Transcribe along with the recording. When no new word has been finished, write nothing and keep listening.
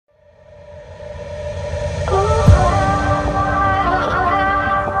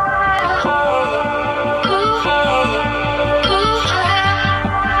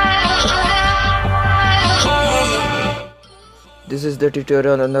This is the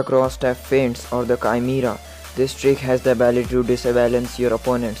tutorial on the cross step feints or the chimera. This trick has the ability to disbalance your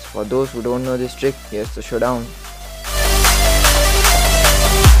opponents. For those who don't know this trick, here's the showdown.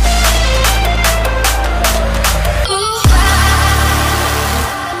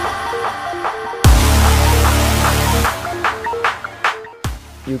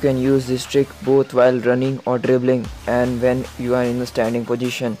 You can use this trick both while running or dribbling and when you are in the standing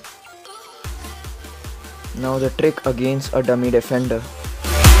position. Now the trick against a dummy defender. 1,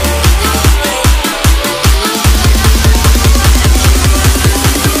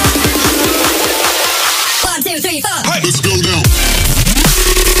 2, 3, 4. Hey, let's go now.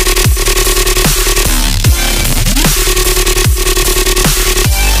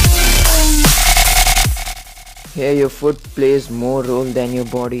 Here your foot plays more role than your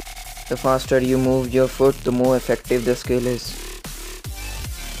body. The faster you move your foot, the more effective the skill is.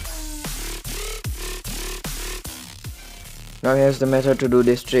 Now here's the method to do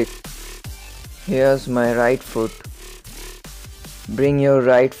this trick. Here's my right foot. Bring your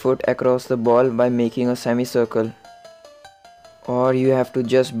right foot across the ball by making a semicircle. Or you have to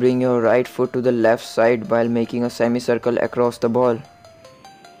just bring your right foot to the left side while making a semicircle across the ball.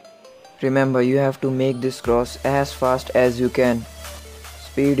 Remember, you have to make this cross as fast as you can.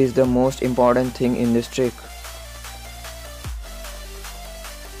 Speed is the most important thing in this trick.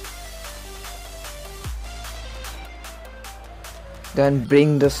 Then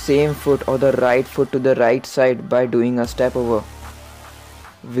bring the same foot or the right foot to the right side by doing a step over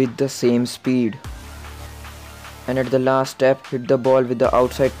with the same speed. And at the last step, hit the ball with the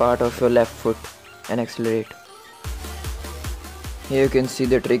outside part of your left foot and accelerate. Here you can see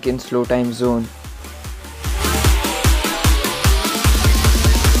the trick in slow time zone.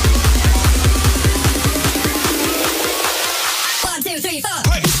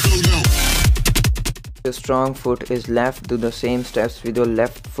 Your strong foot is left, do the same steps with your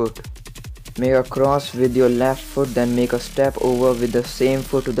left foot. Make a cross with your left foot, then make a step over with the same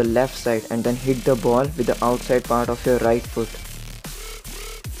foot to the left side and then hit the ball with the outside part of your right foot.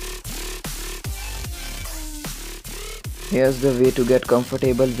 Here's the way to get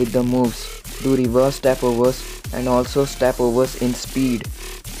comfortable with the moves. Do reverse step overs and also step overs in speed.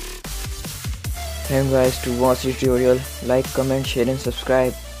 Thank you guys to watch the tutorial. Like, comment, share and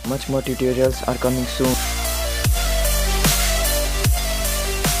subscribe. Much more tutorials are coming soon.